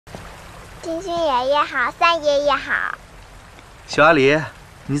丁勋爷爷好，三爷爷好。小阿狸，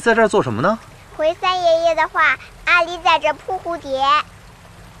你在这儿做什么呢？回三爷爷的话，阿狸在这扑蝴蝶。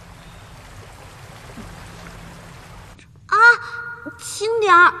啊，轻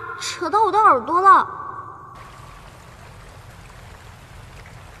点儿，扯到我的耳朵了。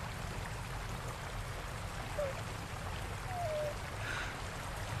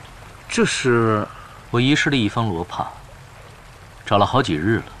这是我遗失了一方罗帕，找了好几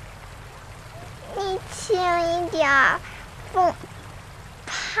日了。你轻一点儿，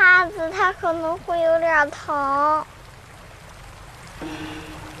帕子它可能会有点疼。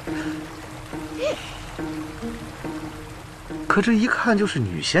可这一看就是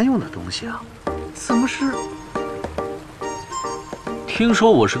女仙用的东西啊，怎么是？听说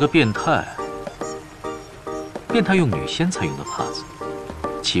我是个变态，变态用女仙才用的帕子，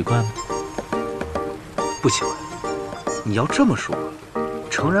奇怪吗？不奇怪。你要这么说，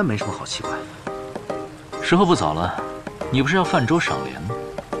诚然没什么好奇怪。时候不早了，你不是要泛舟赏莲吗？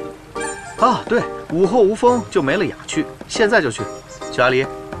啊，对，午后无风就没了雅趣，现在就去。小阿狸，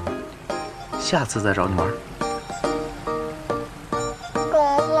下次再找你玩。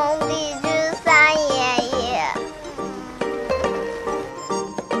恭送帝君三爷爷。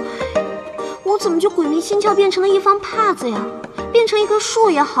我怎么就鬼迷心窍变成了一方帕子呀？变成一棵树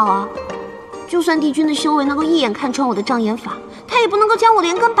也好啊。就算帝君的修为能够一眼看穿我的障眼法，他也不能够将我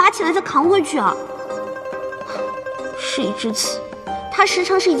连根拔起来再扛回去啊。事已至此，他时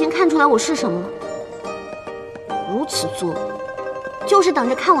常是已经看出来我是什么了。如此作，就是等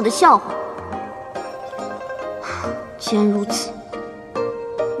着看我的笑话。既然如此，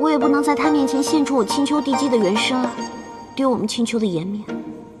我也不能在他面前献出我青丘帝姬的原身啊，丢我们青丘的颜面。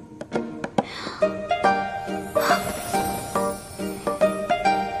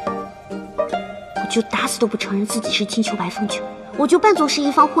我就打死都不承认自己是青丘白凤九，我就扮作是一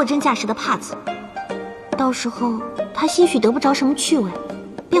方货真价实的帕子。到时候他兴许得不着什么趣味，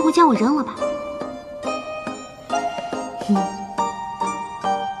便会将我扔了吧。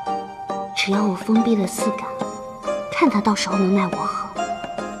只要我封闭了四感，看他到时候能奈我何。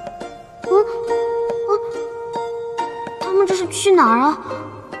他们这是去哪儿啊？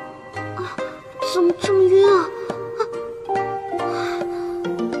怎么这么晕啊？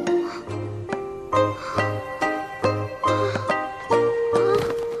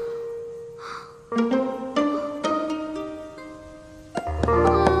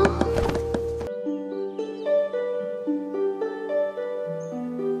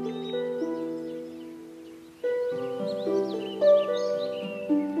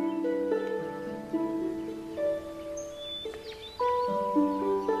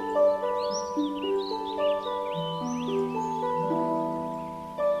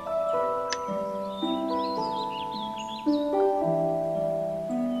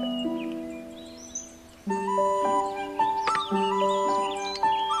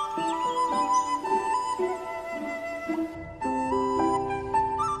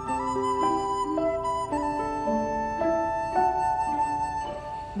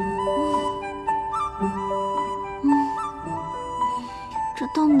这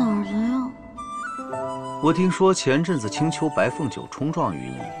到哪儿了呀？我听说前阵子青丘白凤九冲撞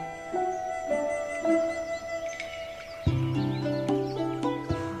于你，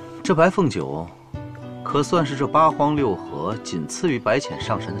这白凤九可算是这八荒六合仅次于白浅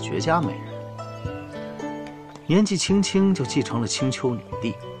上神的绝佳美人，年纪轻轻就继承了青丘女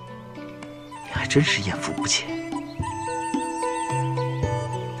帝，你还真是艳福不浅。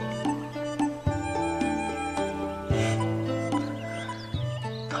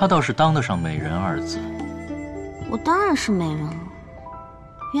她倒是当得上美人二字。我当然是美人了。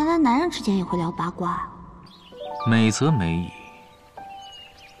原来男人之间也会聊八卦啊。美则美矣，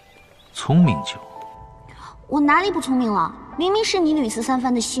聪明就……我哪里不聪明了？明明是你屡次三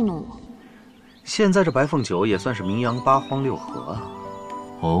番的戏弄我。现在这白凤九也算是名扬八荒六合啊。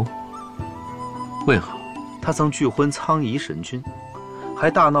哦，为何？他曾拒婚苍夷神君，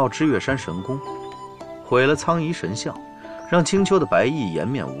还大闹知月山神宫，毁了苍夷神像，让青丘的白翼颜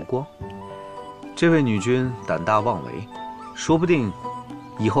面无光。这位女君胆大妄为，说不定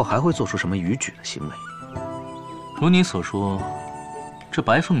以后还会做出什么逾矩的行为。如你所说，这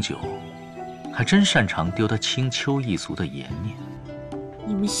白凤九还真擅长丢他青丘一族的颜面。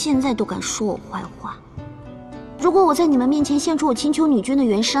你们现在都敢说我坏话？如果我在你们面前献出我青丘女君的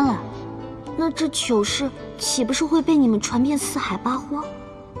原身来，那这糗事岂不是会被你们传遍四海八荒？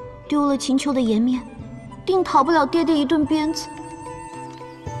丢了青丘的颜面，定讨不了爹爹一顿鞭子。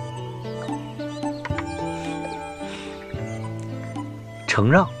承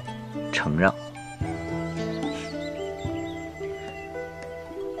让，承让。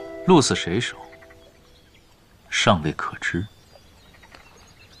鹿死谁手，尚未可知。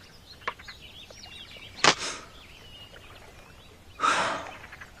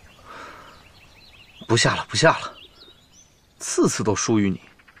不下了，不下了，次次都输于你，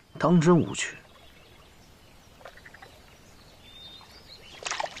当真无趣。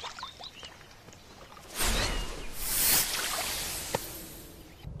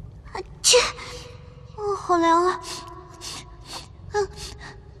切，哦，好凉啊！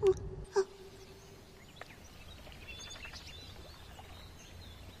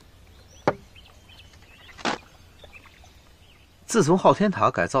自从昊天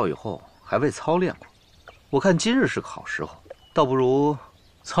塔改造以后，还未操练过。我看今日是个好时候，倒不如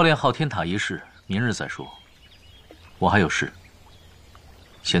操练昊天塔一事，明日再说。我还有事，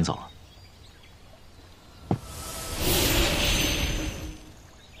先走了。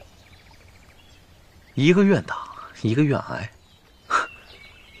一个愿打，一个愿挨，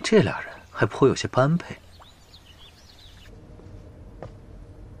这俩人还颇有些般配。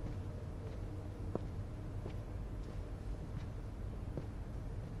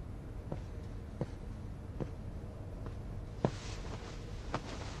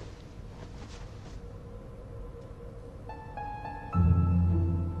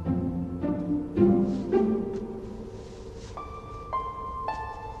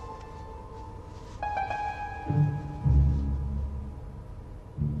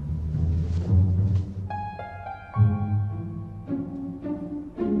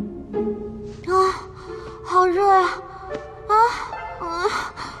好热呀！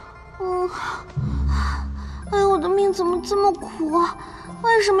哎呀，我的命怎么这么苦啊？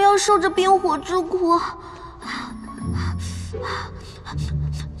为什么要受这冰火之苦？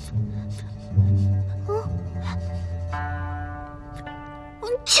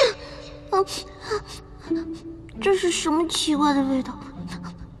这是什么奇怪的味道？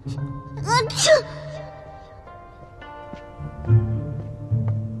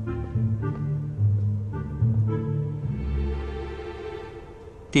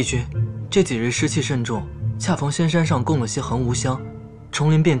帝君，这几日湿气甚重，恰逢仙山上供了些恒无香，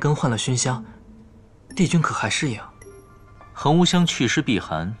丛林变更换了熏香，帝君可还适应？恒无香祛湿避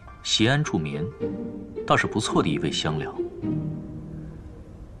寒，携安助眠，倒是不错的一味香料。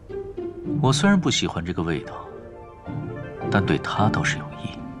我虽然不喜欢这个味道，但对它倒是有益。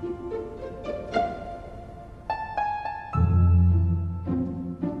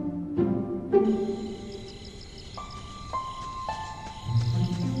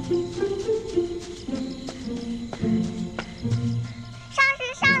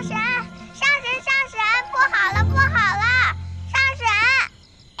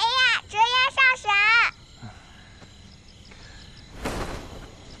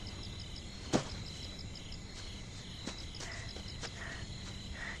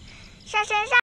上神上